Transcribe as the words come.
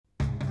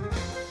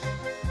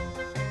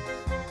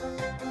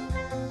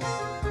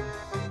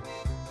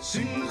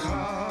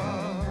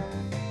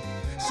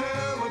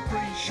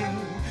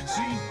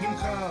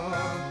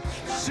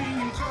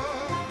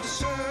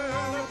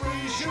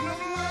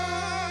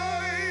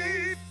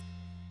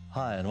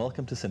Hi and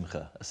welcome to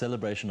Simcha, a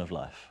celebration of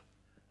life.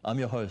 I'm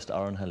your host,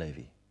 Aaron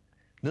Halevi.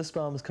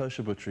 Nussbaum's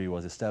Kosher Butchery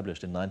was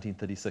established in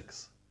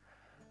 1936.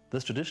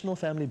 This traditional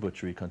family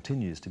butchery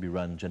continues to be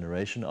run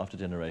generation after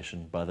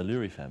generation by the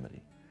Lurie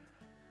family.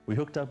 We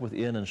hooked up with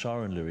Ian and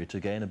Sharon Lurie to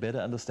gain a better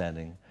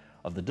understanding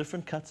of the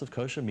different cuts of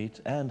kosher meat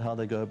and how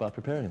they go about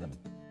preparing them.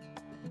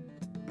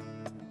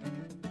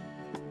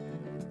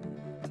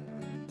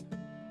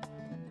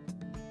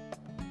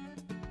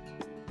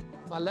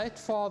 My late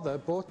father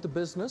bought the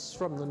business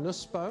from the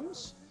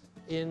Nussbaums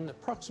in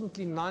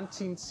approximately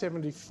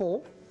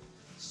 1974.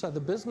 So the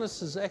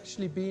business has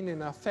actually been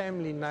in our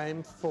family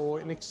name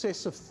for in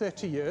excess of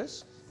 30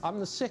 years. I'm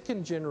the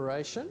second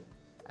generation,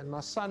 and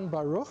my son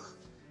Baruch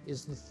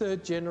is the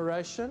third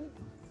generation.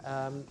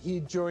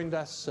 He joined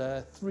us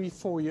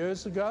 3-4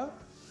 years ago,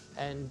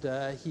 and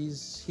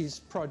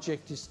his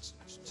project is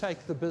to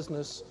take the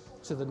business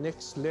to the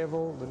next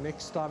level, the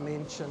next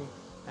dimension,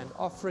 and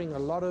offering a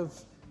lot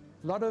of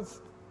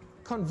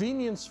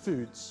convenience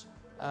foods,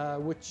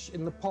 which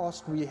in the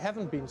past we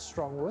haven't been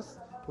strong with,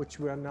 which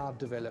we are now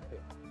developing.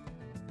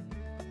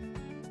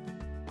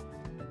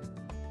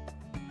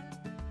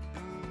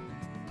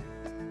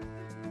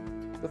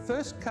 The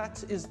first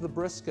cut is the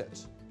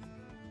brisket.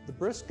 The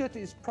brisket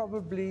is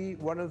probably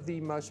one of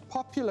the most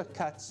popular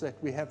cuts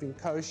that we have in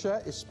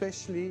kosher,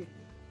 especially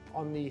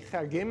on the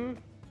chagim,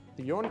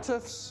 the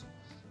yontifs,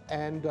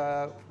 and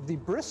the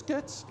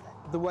brisket,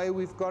 the way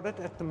we've got it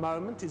at the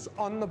moment, is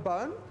on the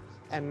bone,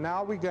 and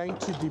now we're going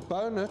to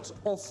debone it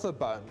off the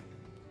bone.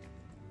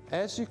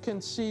 As you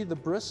can see, the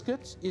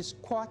brisket is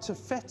quite a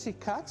fatty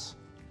cut,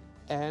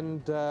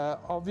 and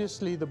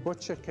obviously the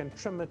butcher can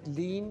trim it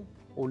lean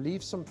or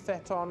leave some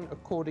fat on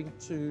according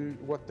to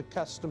what the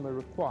customer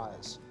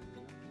requires.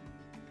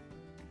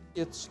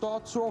 It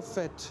starts off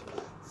at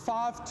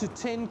 5 to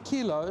 10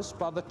 kilos.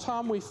 By the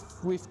time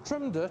we've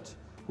trimmed it,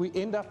 we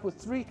end up with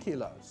 3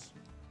 kilos.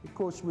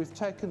 Because we've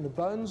taken the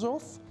bones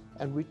off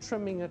and we're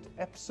trimming it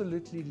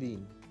absolutely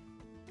lean.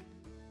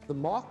 The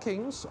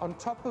markings on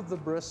top of the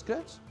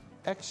brisket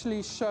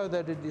actually show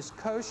that it is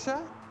kosher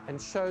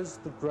and shows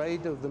the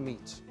grade of the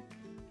meat.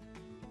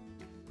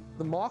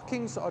 The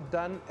markings are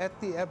done at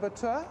the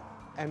abattoir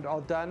and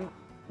are done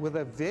with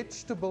a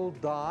vegetable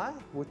dye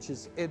which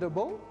is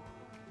edible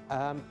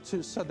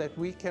so that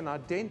we can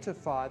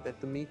identify that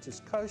the meat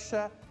is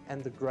kosher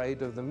and the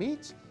grade of the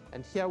meat.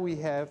 And here we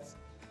have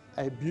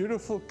a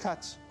beautiful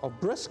cut of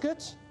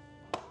brisket,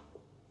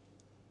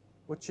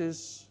 which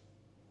is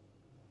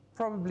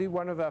probably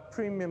one of our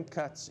premium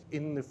cuts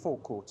in the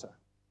forequarter.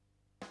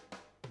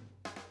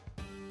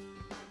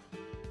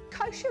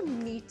 Kosher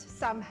meat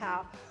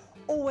somehow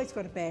always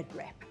got a bad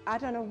rap. I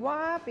don't know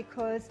why,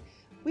 because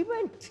we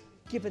weren't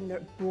given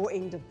the raw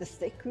end of the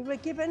stick, we were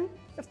given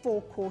the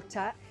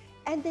forequarter,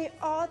 and there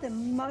are the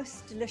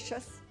most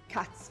delicious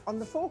cuts on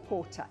the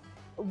forequarter,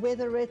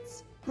 whether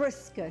it's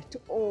brisket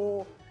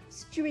or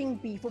stewing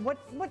beef, or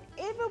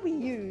whatever we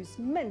use,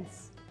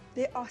 mince.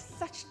 There are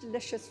such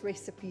delicious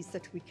recipes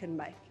that we can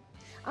make.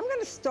 I'm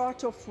going to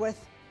start off with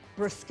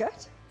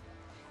brisket,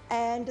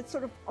 and it's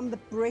sort of on the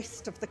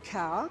breast of the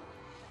cow,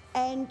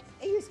 and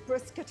I use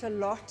brisket a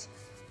lot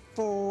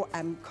for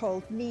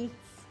cold meats,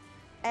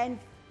 and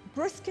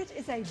brisket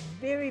is a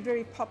very,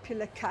 very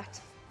popular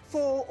cut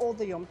for all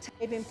the Yom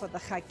Tovim, for the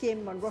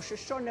Chagim. On Rosh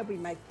Hashanah we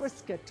make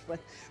brisket with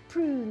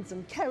prunes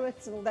and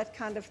carrots and all that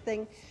kind of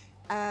thing.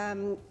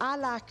 I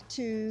like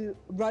to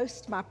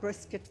roast my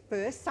brisket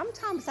first.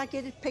 Sometimes I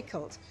get it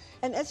pickled.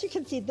 And as you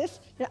can see,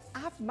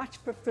 I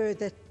much prefer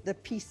the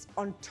piece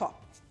on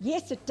top.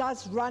 Yes, it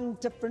does run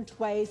different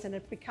ways and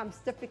it becomes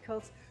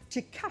difficult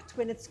to cut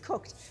when it's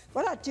cooked.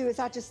 What I do is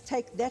I just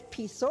take that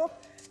piece off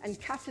and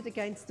cut it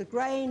against the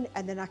grain,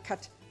 and then I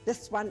cut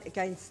this one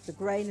against the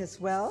grain as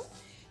well.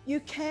 You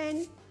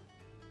can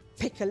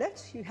pickle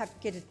it, you have to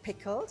get it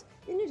pickled,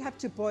 then you'd have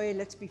to boil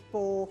it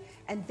before,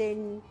 and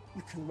then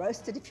you can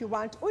roast it if you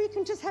want, or you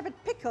can just have it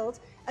pickled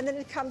and then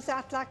it comes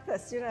out like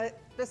this,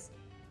 just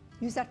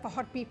use that for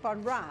hot beef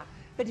on rye.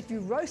 But if you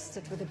roast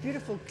it with a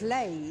beautiful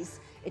glaze,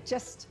 it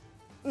just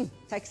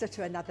takes it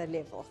to another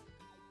level.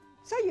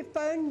 So you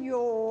phone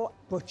your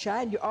butcher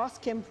and you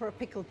ask him for a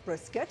pickled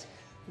brisket.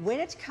 When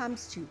it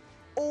comes to,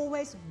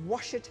 always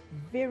wash it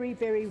very,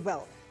 very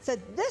well. So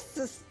this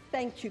is,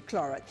 thank you,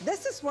 Clara,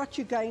 this is what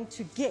you're going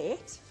to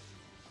get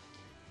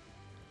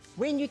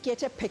when you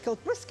get a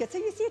pickled brisket. So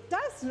you see, it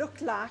does look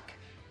like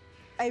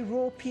a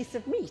raw piece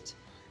of meat,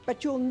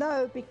 but you'll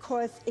know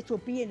because it will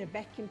be in a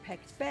vacuum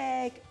packed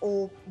bag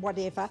or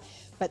whatever,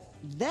 but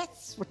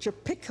that's what your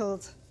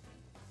pickled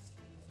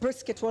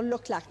brisket will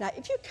look like. Now,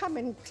 if you come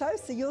in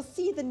closer, you'll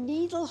see the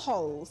needle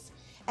holes,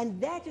 and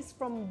that is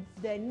from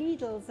the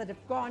needles that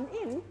have gone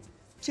in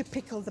to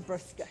pickle the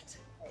brisket.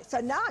 So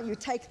now you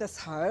take this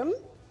home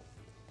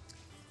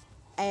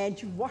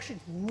and you wash it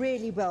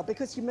really well,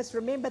 because you must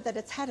remember that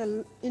it's had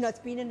it's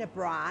been in a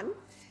brine,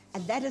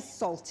 and that is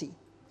salty.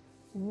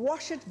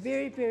 Wash it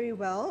very, very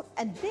well,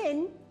 and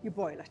then you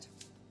boil it.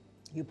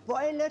 You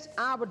boil it.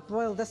 I would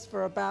boil this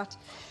for about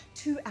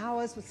 2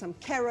 hours with some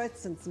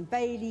carrots and some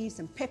bay leaves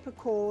and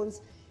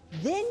peppercorns.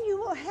 Then you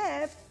will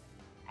have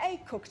a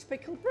cooked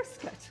pickled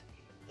brisket.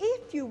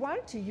 If you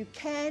want to, you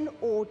can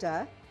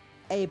order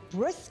a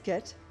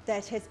brisket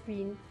that has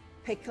been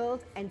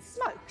pickled and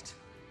smoked.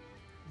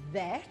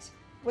 That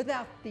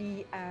without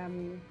the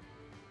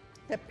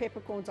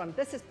peppercorns on.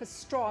 This is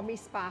pastrami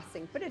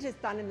spicing, but it is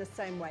done in the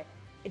same way.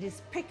 It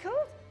is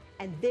pickled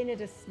and then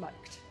it is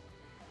smoked,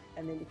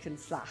 and then you can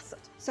slice it.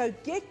 So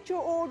get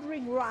your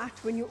ordering right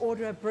when you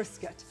order a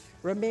brisket.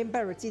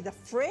 Remember, it's either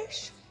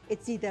fresh,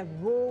 it's either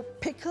raw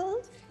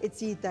pickled,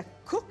 it's either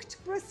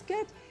cooked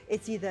brisket,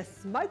 it's either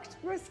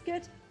smoked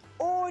brisket,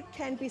 or it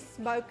can be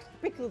smoked,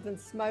 pickled and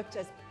smoked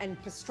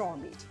and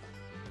pastramied.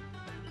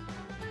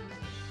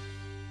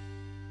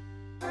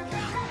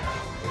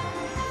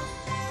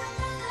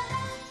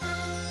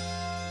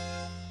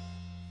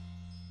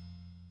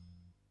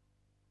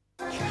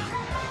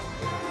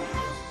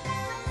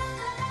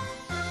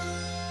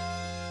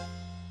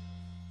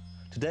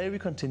 Today we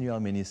continue our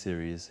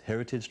mini-series,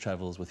 Heritage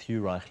Travels with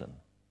Hugh Raichlin.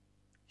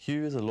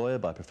 Hugh is a lawyer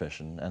by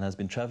profession and has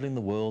been traveling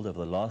the world over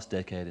the last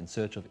decade in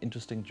search of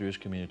interesting Jewish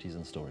communities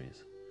and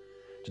stories.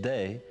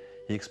 Today,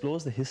 he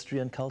explores the history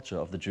and culture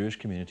of the Jewish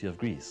community of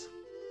Greece.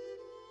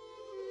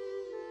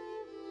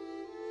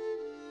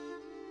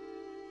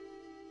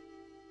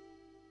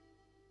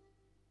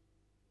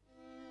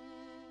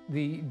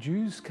 The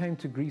Jews came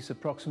to Greece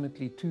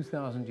approximately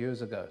 2,000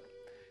 years ago,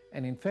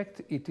 and in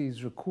fact it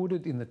is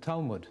recorded in the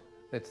Talmud,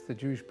 that's the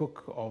Jewish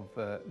book of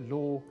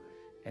law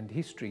and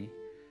history,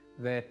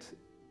 that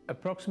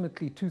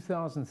approximately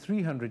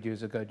 2,300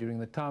 years ago, during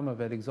the time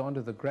of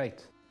Alexander the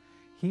Great,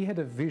 he had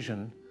a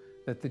vision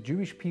that the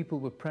Jewish people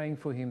were praying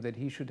for him that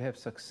he should have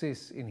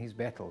success in his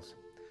battles.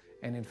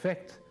 And in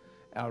fact,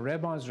 our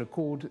rabbis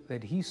record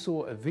that he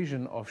saw a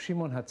vision of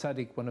Shimon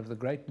HaTzadik, one of the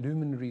great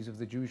luminaries of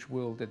the Jewish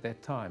world at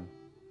that time.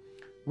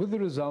 With the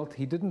result,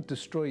 he didn't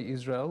destroy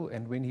Israel,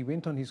 and when he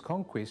went on his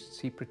conquests,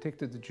 he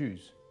protected the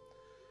Jews.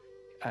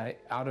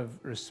 Out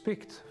of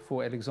respect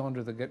for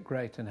Alexander the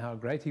Great and how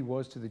great he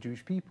was to the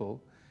Jewish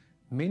people,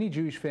 many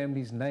Jewish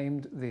families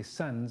named their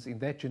sons in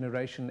that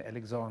generation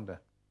Alexander.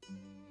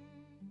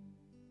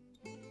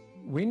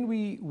 When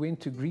we went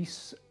to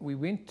Greece, we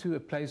went to a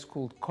place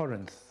called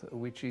Corinth,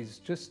 which is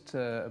just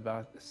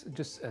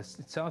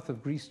south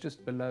of Greece,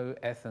 just below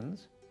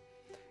Athens.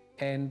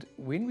 And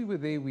when we were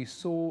there, we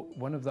saw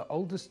one of the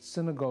oldest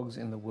synagogues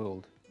in the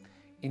world.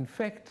 In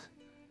fact,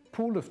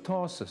 Paul of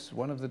Tarsus,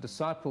 one of the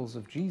disciples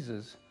of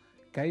Jesus,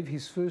 gave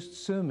his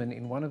first sermon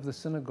in one of the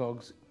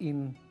synagogues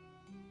in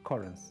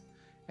Corinth.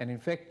 And in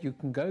fact, you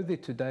can go there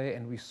today,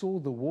 and we saw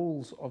the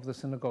walls of the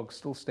synagogue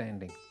still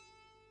standing.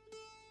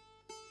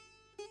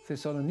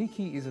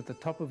 Thessaloniki is at the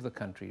top of the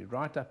country,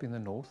 right up in the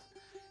north,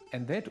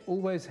 and that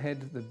always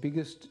had the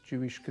biggest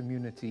Jewish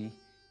community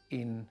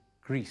in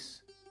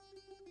Greece.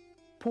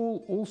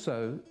 Paul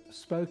also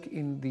spoke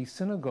in the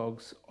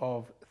synagogues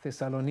of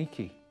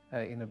Thessaloniki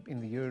in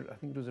the year, I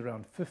think it was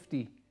around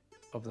 50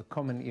 of the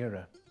Common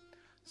Era.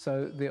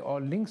 So there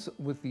are links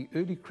with the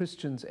early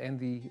Christians and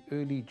the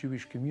early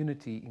Jewish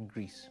community in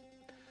Greece.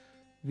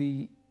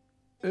 The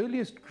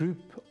earliest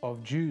group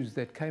of Jews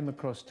that came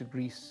across to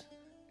Greece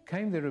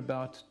came there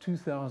about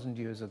 2,000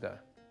 years ago.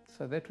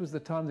 So that was the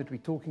time that we're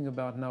talking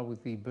about now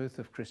with the birth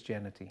of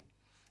Christianity.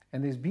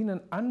 And there's been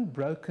an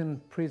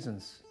unbroken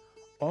presence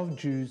of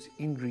Jews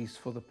in Greece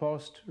for the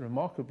past,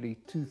 remarkably,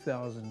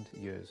 2,000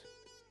 years.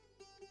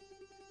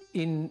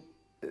 In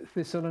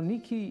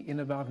Thessaloniki, in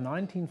about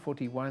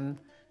 1941,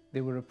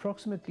 there were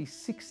approximately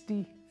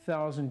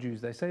 60,000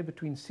 Jews. They say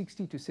between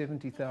 60 to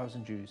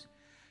 70,000 Jews.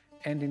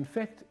 And in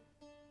fact,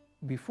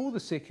 before the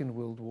Second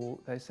World War,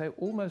 they say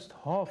almost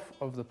half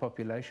of the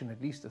population,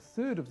 at least a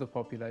third of the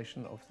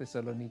population of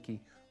Thessaloniki,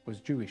 was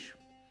Jewish.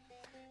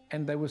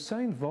 And they were so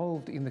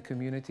involved in the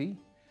community.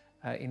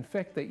 In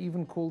fact, they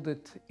even called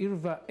it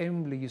Irva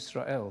Em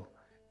Yisrael,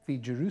 the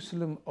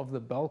Jerusalem of the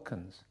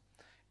Balkans.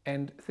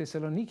 And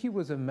Thessaloniki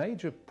was a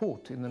major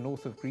port in the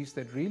north of Greece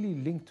that really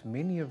linked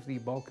many of the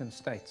Balkan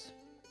states.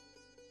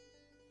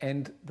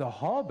 And the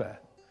harbor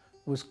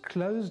was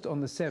closed on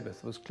the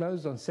Sabbath, was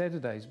closed on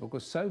Saturdays,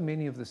 because so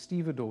many of the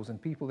stevedores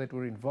and people that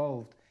were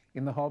involved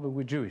in the harbor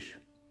were Jewish.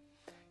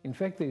 In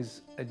fact,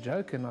 there's a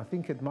joke, and I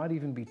think it might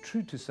even be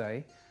true to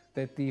say,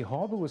 that the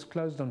harbor was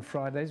closed on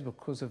Fridays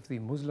because of the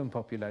Muslim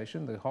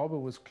population, the harbor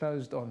was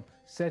closed on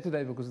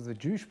Saturday because of the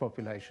Jewish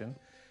population,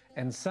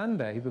 and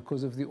Sunday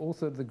because of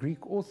the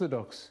Greek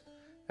Orthodox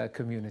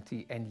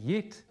community. And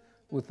yet,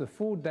 with the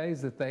 4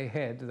 days that they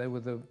had, they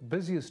were the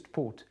busiest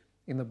port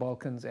in the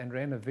Balkans and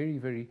ran a very,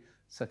 very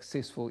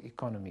successful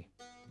economy.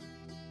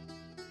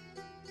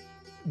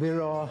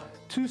 There are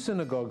 2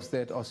 synagogues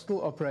that are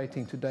still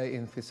operating today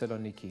in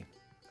Thessaloniki.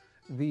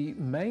 The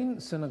main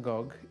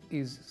synagogue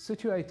is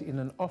situated in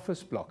an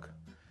office block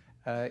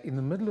in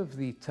the middle of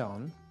the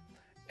town,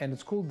 and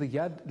it's called the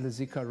Yad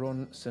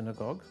LeZikaron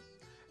Synagogue.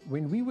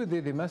 When we were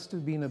there, there must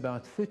have been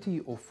about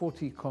 30 or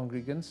 40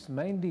 congregants,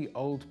 mainly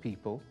old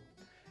people,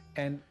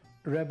 and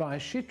Rabbi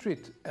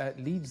Shitrit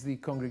leads the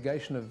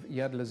congregation of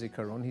Yad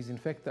LeZikaron. He's in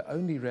fact the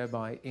only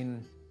rabbi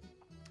in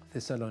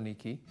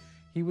Thessaloniki.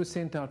 He was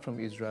sent out from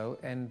Israel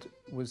and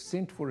was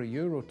sent for a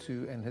year or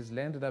two and has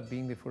landed up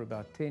being there for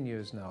about 10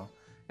 years now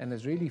and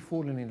has really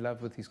fallen in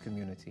love with his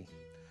community.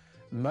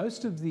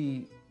 Most of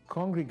the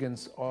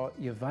congregants are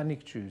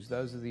Yevanic Jews.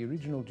 Those are the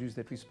original Jews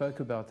that we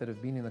spoke about that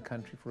have been in the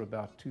country for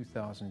about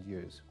 2,000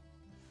 years.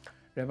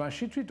 Rabbi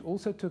Shitrit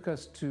also took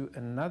us to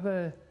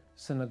another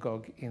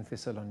synagogue in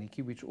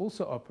Thessaloniki, which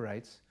also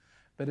operates,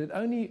 but it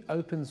only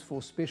opens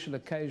for special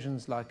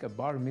occasions like a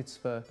bar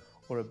mitzvah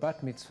or a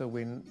bat mitzvah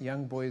when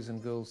young boys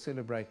and girls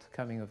celebrate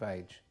coming of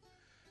age.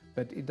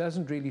 But it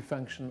doesn't really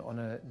function on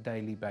a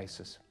daily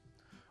basis.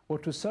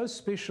 What was so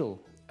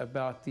special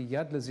about the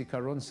Yad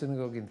LeZikaron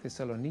synagogue in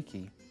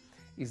Thessaloniki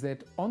is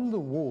that on the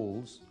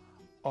walls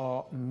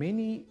are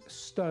many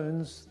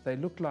stones. They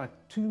look like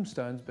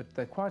tombstones, but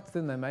they're quite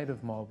thin, they're made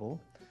of marble,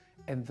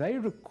 and they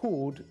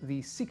record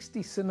the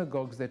 60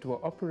 synagogues that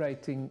were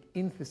operating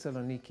in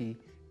Thessaloniki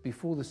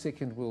before the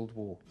Second World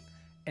War.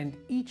 And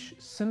each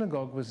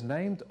synagogue was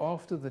named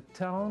after the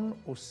town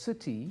or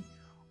city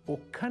or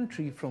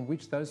country from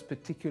which those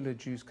particular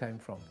Jews came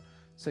from.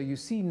 So you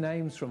see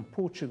names from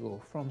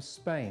Portugal, from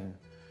Spain,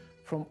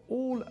 from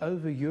all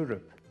over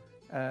Europe,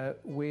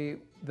 where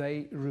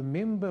they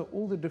remember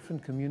all the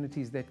different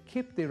communities that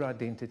kept their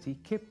identity,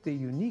 kept their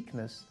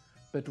uniqueness,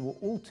 but were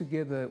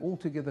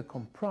altogether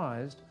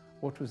comprised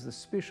what was the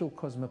special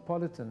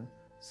cosmopolitan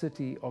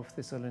city of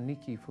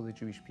Thessaloniki for the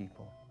Jewish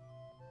people.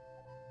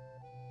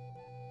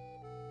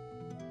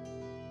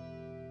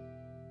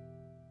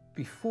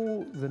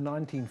 Before the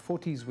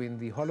 1940s, when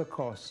the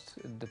Holocaust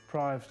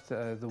deprived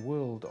the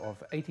world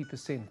of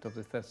 80% of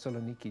the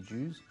Thessaloniki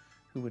Jews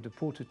who were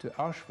deported to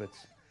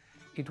Auschwitz,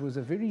 it was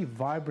a very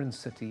vibrant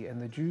city,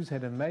 and the Jews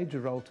had a major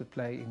role to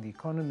play in the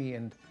economy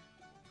and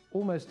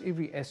almost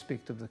every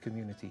aspect of the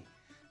community.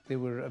 There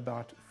were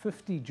about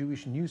 50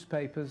 Jewish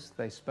newspapers.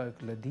 They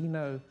spoke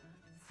Ladino,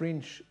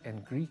 French,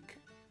 and Greek.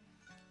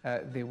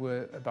 There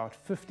were about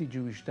 50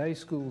 Jewish day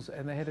schools,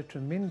 and they had a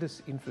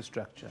tremendous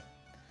infrastructure.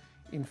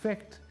 In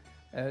fact,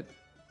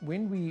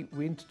 when we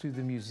went to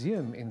the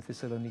museum in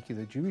Thessaloniki,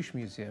 the Jewish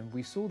Museum,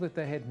 we saw that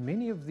they had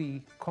many of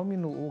the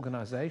communal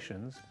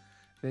organizations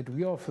that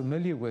we are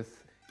familiar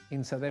with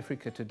in South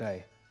Africa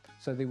today.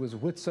 So there was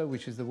WITSO,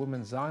 which is the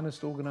Women's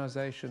Zionist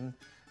Organization.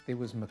 There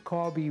was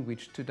Maccabi,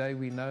 which today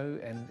we know,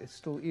 and it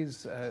still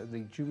is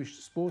the Jewish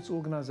sports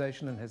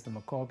organization and has the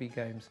Maccabi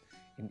Games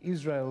in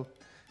Israel.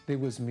 There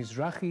was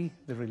Mizrahi,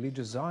 the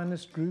religious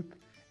Zionist group,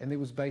 and there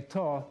was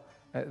Beitar,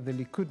 the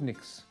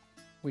Likudniks,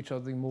 which are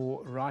the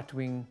more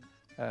right-wing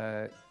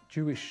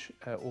Jewish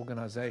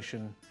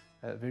organization,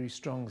 very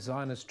strong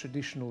Zionist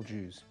traditional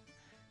Jews.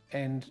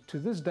 And to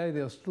this day,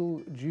 there are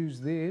still Jews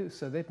there,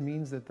 so that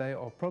means that they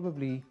are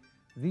probably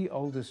the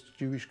oldest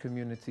Jewish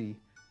community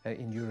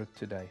in Europe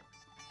today.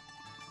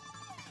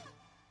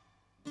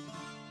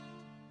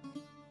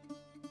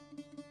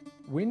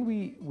 When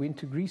we went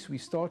to Greece, we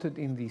started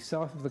in the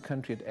south of the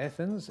country at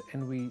Athens,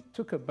 and we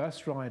took a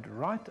bus ride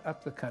right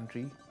up the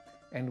country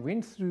and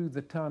went through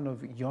the town of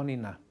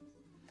Ioannina.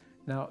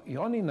 Now,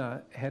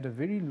 Ioannina had a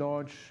very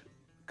large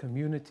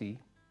community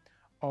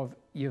of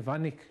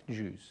Yevanic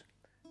Jews.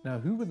 Now,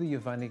 who were the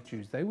Yevanic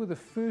Jews? They were the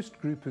first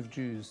group of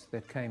Jews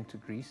that came to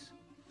Greece,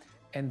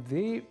 and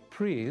their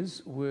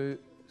prayers were,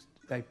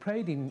 they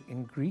prayed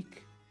in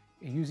Greek,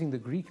 using the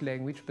Greek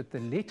language, but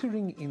the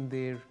lettering in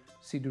their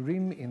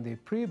Sidurim, in their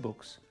prayer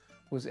books,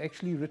 was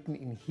actually written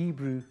in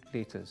Hebrew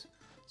letters.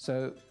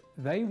 So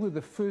they were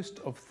the first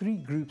of three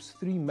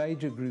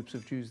major groups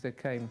of Jews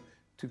that came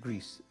to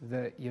Greece,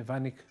 the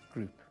Yevanic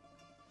group.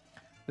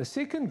 The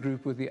second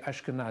group were the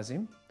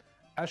Ashkenazim.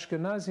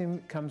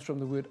 Ashkenazim comes from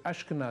the word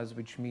Ashkenaz,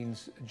 which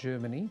means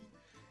Germany,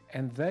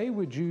 and they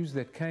were Jews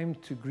that came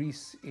to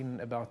Greece in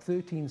about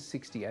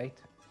 1368,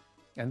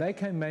 and they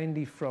came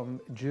mainly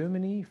from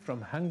Germany,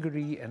 from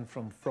Hungary, and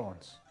from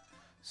France.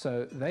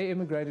 So they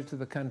immigrated to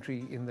the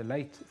country in the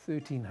late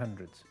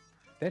 1300s.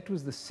 That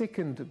was the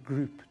second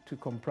group to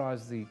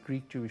comprise the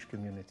Greek Jewish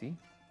community.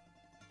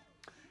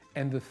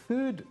 And the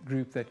third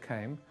group that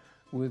came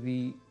were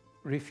the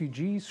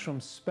refugees from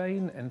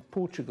Spain and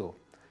Portugal.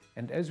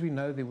 And as we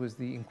know, there was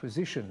the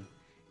Inquisition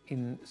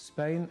in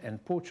Spain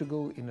and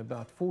Portugal. In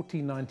about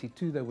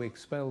 1492, they were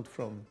expelled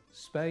from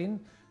Spain,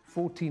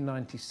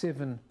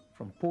 1497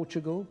 from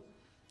Portugal,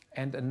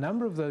 and a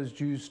number of those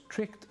Jews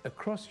trekked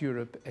across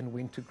Europe and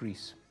went to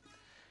Greece.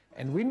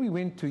 And when we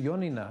went to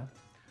Ioannina,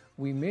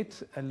 we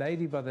met a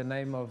lady by the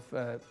name of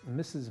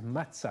Mrs.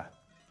 Matza,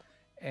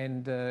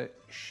 and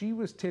she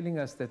was telling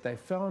us that they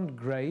found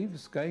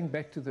graves going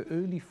back to the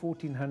early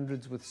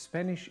 1400s with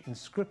Spanish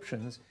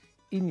inscriptions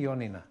in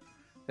Ioannina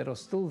that are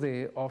still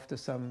there after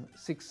some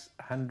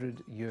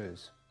 600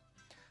 years.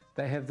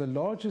 They have the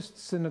largest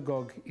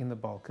synagogue in the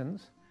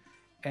Balkans,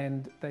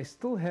 and they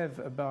still have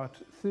about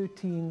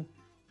 13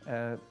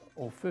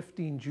 or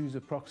 15 Jews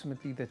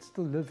approximately that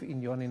still live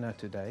in Ioannina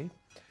today.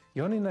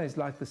 Ioannina is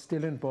like the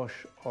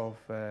Stellenbosch of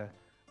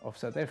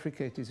South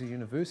Africa. It is a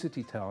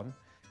university town,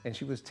 and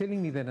she was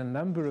telling me that a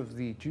number of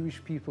the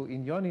Jewish people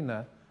in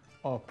Ioannina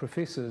are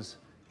professors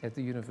at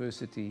the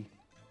university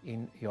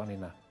in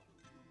Ioannina.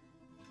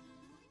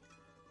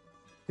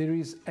 There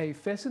is a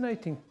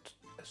fascinating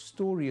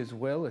story as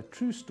well, a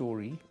true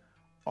story,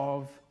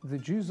 of the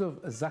Jews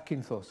of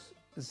Zakynthos.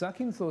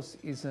 Zakynthos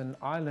is an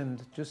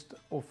island just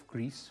off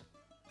Greece,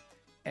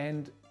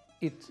 and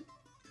it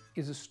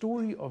is a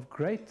story of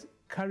great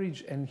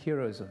courage and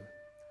heroism.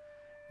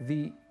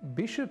 The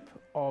bishop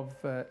of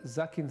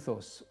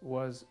Zakynthos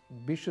was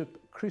Bishop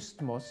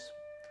Christmos,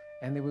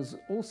 and there was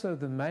also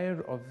the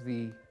mayor of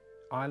the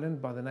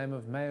island by the name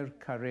of Mayor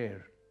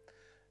Carrère.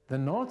 The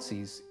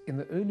Nazis in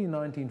the early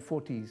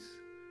 1940s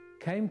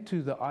came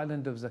to the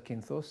island of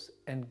Zakynthos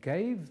and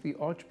gave the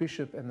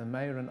archbishop and the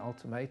mayor an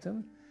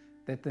ultimatum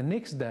that the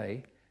next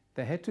day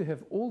they had to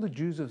have all the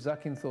Jews of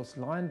Zakynthos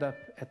lined up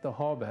at the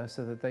harbor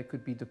so that they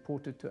could be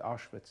deported to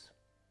Auschwitz.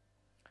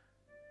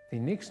 The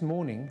next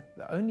morning,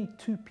 the only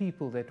two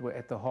people that were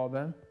at the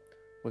harbor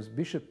was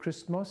Bishop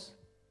Christmos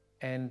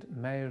and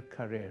Mayor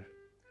Carrère.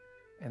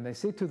 And they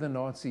said to the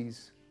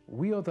Nazis,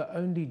 "We are the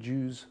only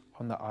Jews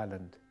on the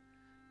island."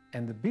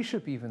 And the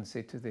bishop even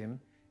said to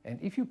them,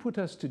 "And if you put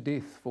us to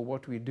death for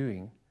what we're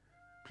doing,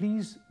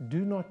 please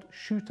do not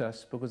shoot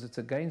us because it's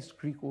against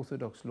Greek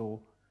Orthodox law.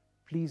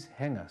 Please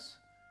hang us,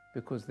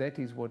 because that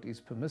is what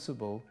is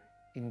permissible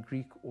in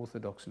Greek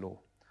Orthodox law."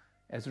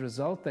 As a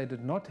result, they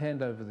did not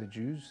hand over the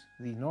Jews.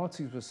 The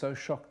Nazis were so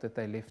shocked that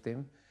they left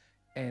them,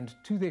 and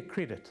to their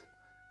credit,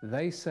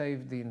 they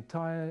saved the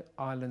entire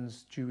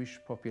island's Jewish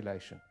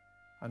population.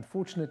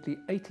 Unfortunately,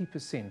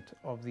 80%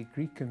 of the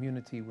Greek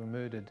community were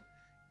murdered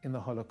in the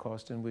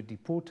Holocaust and were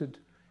deported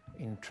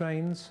in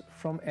trains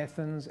from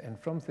Athens and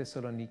from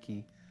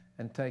Thessaloniki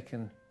and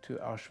taken to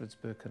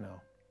Auschwitz-Birkenau.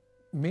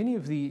 Many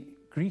of the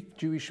Greek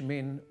Jewish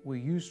men were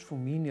used for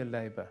menial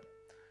labor.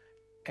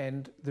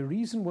 And the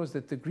reason was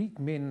that the Greek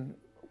men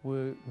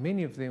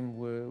many of them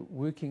were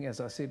working, as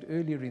I said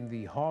earlier, in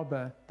the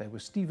harbor. They were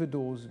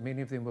stevedores.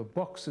 Many of them were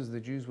boxers. The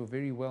Jews were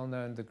very well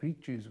known. The Greek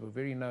Jews were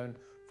very known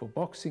for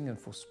boxing and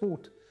for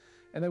sport.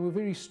 And they were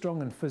very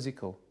strong and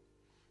physical.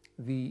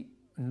 The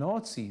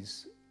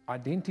Nazis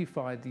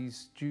identified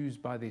these Jews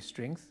by their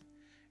strength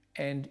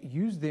and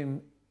used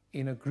them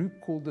in a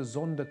group called the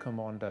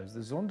Sonderkommandos.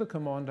 The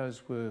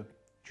Sonderkommandos were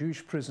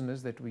Jewish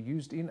prisoners that were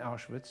used in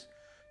Auschwitz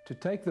to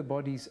take the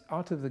bodies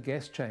out of the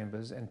gas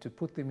chambers and to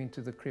put them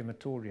into the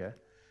crematoria,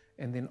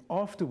 and then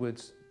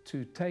afterwards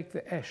to take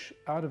the ash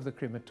out of the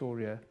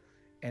crematoria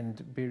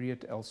and bury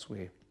it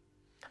elsewhere.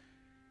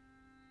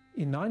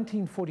 In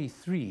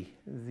 1943,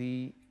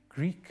 the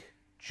Greek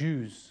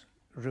Jews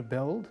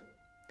rebelled,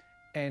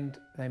 and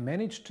they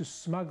managed to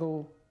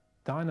smuggle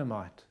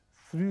dynamite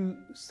through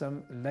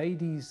some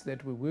ladies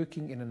that were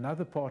working in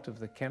another part of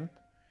the camp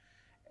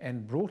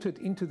and brought it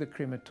into the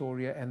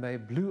crematoria, and they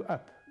blew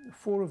up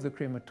 4 of the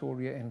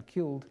crematoria and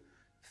killed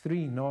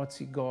 3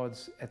 Nazi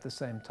guards at the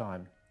same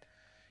time.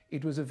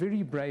 It was a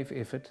very brave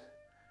effort,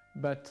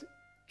 but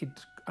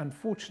it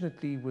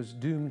unfortunately was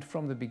doomed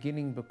from the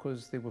beginning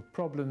because there were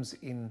problems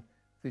in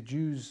the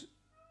Jews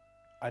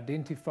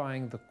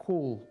identifying the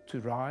call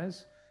to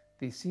rise.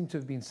 There seemed to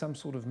have been some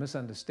sort of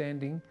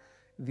misunderstanding.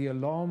 The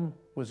alarm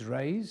was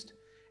raised,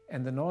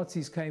 and the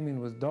Nazis came in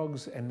with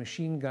dogs and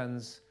machine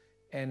guns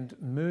and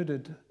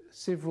murdered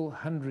several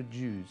hundred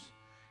Jews.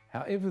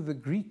 However, the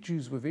Greek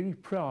Jews were very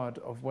proud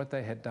of what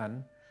they had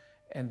done,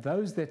 and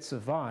those that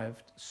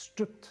survived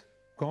stripped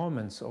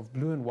garments of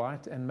blue and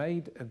white and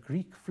made a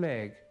Greek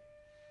flag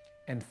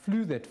and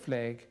flew that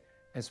flag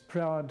as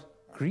proud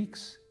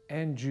Greeks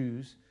and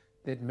Jews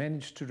that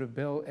managed to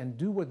rebel and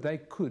do what they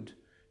could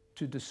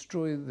to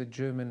destroy the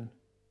German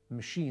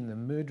machine, the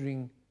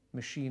murdering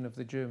machine of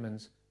the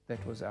Germans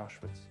that was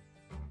Auschwitz.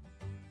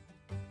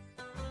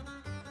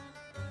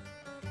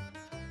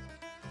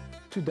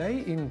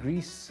 Today in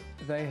Greece,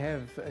 they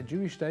have a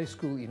Jewish day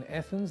school in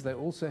Athens. They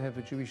also have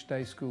a Jewish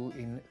day school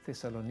in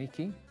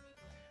Thessaloniki.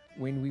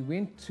 When we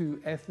went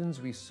to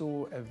Athens, we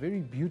saw a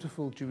very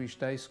beautiful Jewish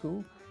day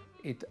school.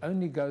 It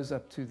only goes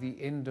up to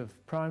the end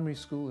of primary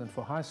school, and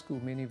for high school,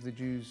 many of the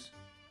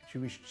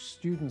Jewish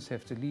students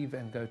have to leave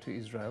and go to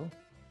Israel.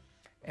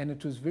 And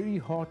it was very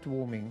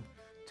heartwarming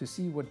to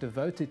see what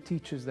devoted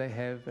teachers they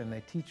have, and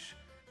they teach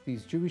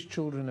these Jewish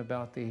children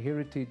about their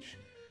heritage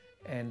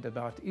and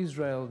about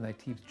Israel, and they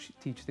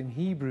teach them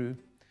Hebrew.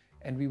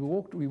 And we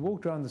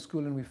walked around the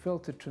school, and we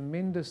felt a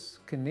tremendous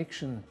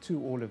connection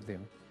to all of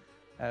them,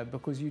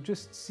 because you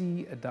just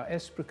see a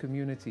diaspora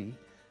community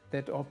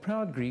that are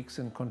proud Greeks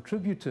and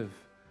contributive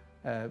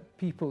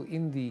people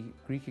in the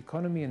Greek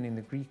economy and in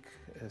the Greek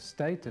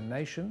state and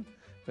nation,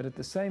 but at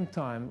the same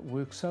time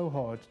work so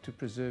hard to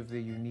preserve their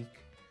unique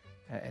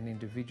and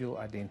individual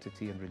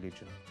identity and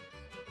religion.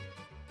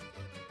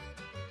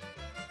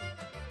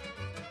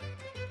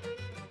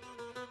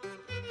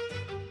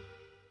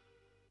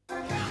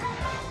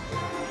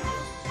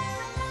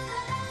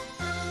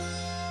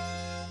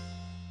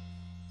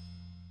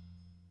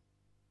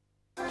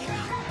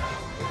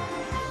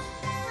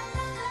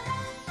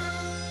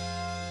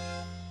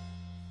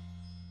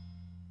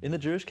 In the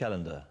Jewish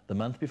calendar, the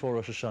month before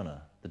Rosh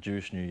Hashanah, the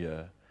Jewish New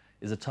Year,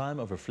 is a time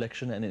of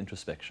reflection and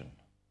introspection.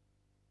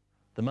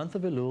 The month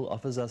of Elul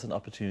offers us an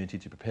opportunity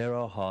to prepare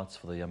our hearts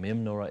for the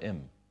Yamim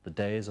Noraim, the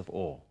days of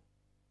awe.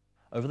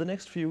 Over the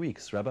next few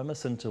weeks, Rabbi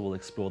Masinter will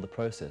explore the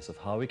process of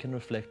how we can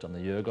reflect on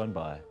the year gone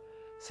by,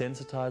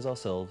 sensitize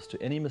ourselves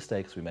to any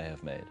mistakes we may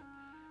have made,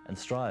 and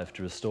strive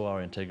to restore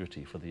our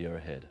integrity for the year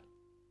ahead.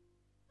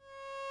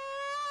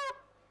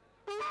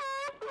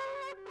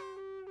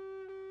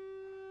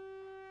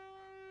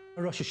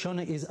 Rosh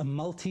Hashanah is a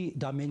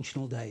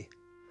multi-dimensional day.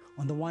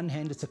 On the one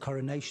hand, it's a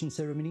coronation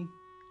ceremony.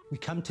 We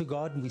come to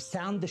God and we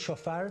sound the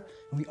shofar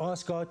and we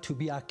ask God to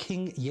be our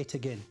king yet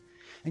again.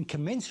 And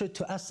commensurate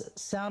to us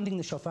sounding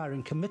the shofar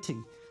and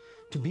committing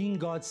to being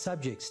God's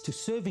subjects, to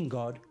serving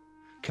God,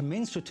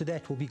 commensurate to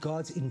that will be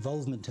God's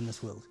involvement in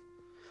this world.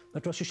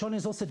 But Rosh Hashanah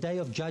is also a day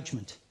of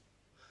judgment.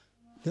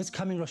 This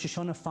coming Rosh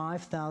Hashanah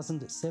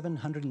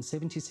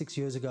 5,776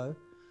 years ago,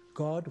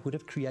 God would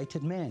have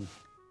created man.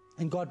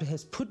 And God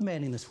has put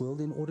man in this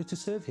world in order to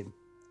serve him.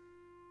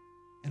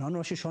 And on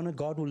Rosh Hashanah,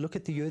 God will look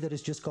at the year that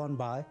has just gone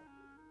by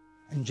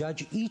and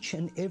judge each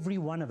and every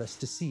one of us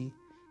to see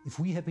if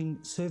we have been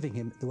serving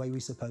him the way we're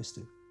supposed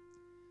to.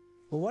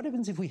 Well, what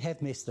happens if we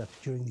have messed up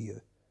during the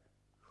year?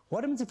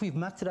 What happens if we've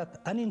mucked it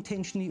up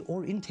unintentionally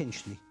or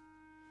intentionally?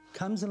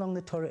 Comes along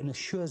the Torah and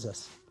assures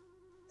us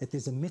that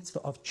there's a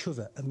mitzvah of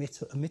tshuva,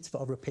 a mitzvah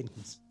of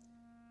repentance.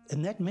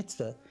 And that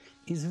mitzvah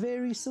is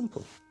very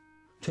simple: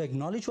 to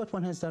acknowledge what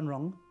one has done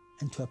wrong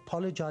and to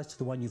apologize to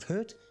the one you've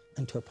hurt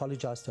and to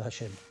apologize to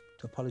Hashem,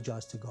 to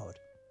apologize to God.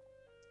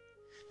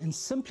 And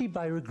simply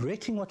by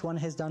regretting what one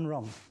has done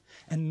wrong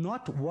and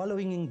not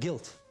wallowing in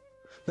guilt,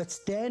 but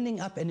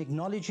standing up and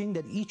acknowledging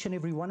that each and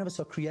every one of us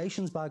are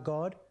creations by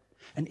God,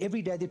 and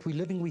every day that we're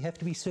living we have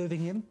to be serving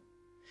him,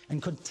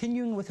 and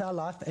continuing with our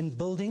life and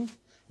building,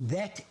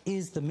 that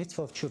is the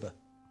mitzvah of tshuva.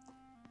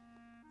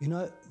 You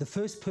know, the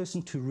first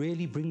person to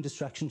really bring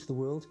destruction to the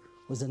world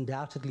was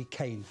undoubtedly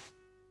Cain.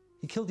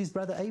 He killed his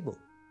brother Abel.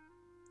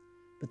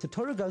 But the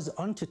Torah goes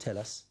on to tell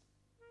us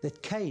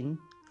that Cain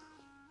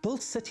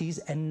built cities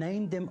and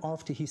named them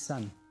after his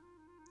son.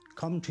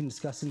 Commentary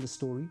discussing the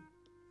story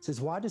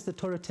says, why does the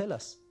Torah tell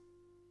us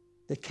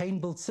that Cain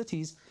built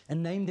cities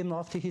and named them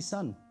after his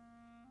son?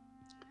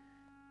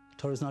 The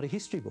Torah is not a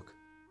history book.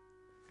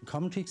 The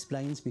commentary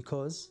explains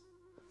because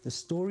the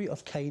story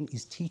of Cain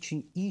is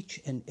teaching each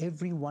and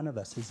every one of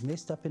us who's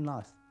messed up in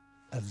life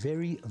a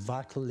very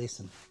vital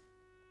lesson.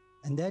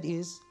 And that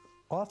is,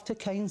 after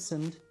Cain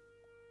sinned,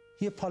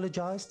 he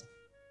apologized,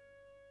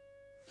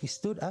 he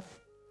stood up,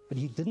 but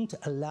he didn't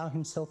allow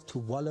himself to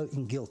wallow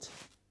in guilt.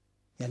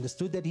 He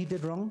understood that he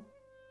did wrong,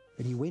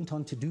 but he went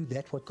on to do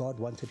that what God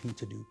wanted him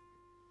to do.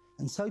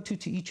 And so too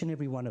to each and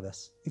every one of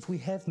us. If we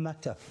have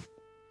mucked up,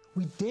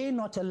 we dare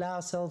not allow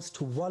ourselves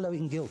to wallow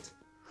in guilt.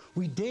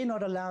 We dare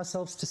not allow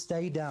ourselves to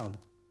stay down.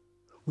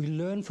 We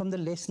learn from the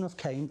lesson of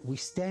Cain. We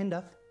stand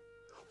up,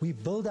 we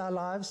build our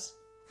lives,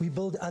 we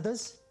build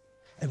others,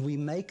 and we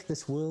make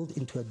this world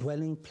into a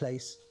dwelling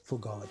place for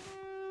God.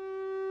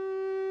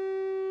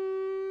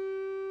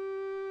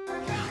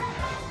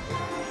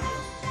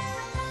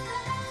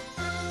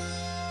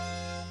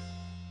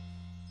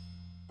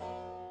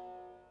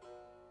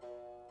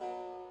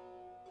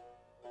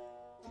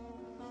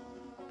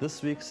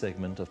 This week's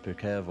segment of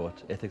Pirkei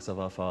Avot, Ethics of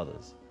Our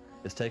Fathers,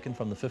 is taken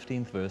from the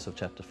 15th verse of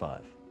chapter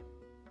 5.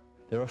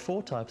 There are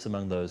 4 types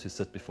among those who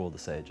sit before the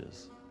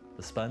sages: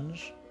 the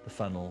sponge, the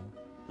funnel,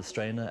 the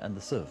strainer, and the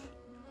sieve.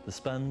 The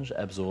sponge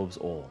absorbs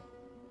all.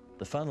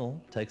 The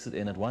funnel takes it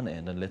in at one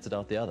end and lets it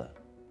out the other.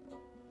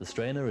 The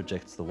strainer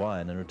rejects the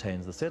wine and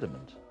retains the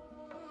sediment.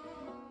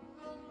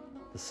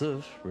 The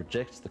sieve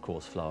rejects the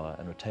coarse flour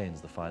and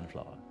retains the fine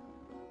flour.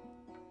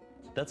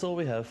 That's all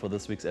we have for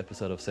this week's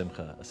episode of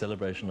Simcha, a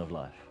celebration of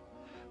life.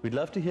 We'd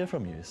love to hear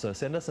from you, so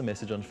send us a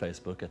message on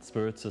Facebook at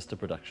Spirit Sister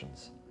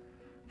Productions.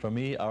 From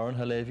me, Aaron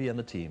Halevi, and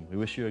the team, we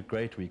wish you a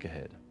great week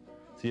ahead.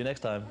 See you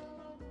next time.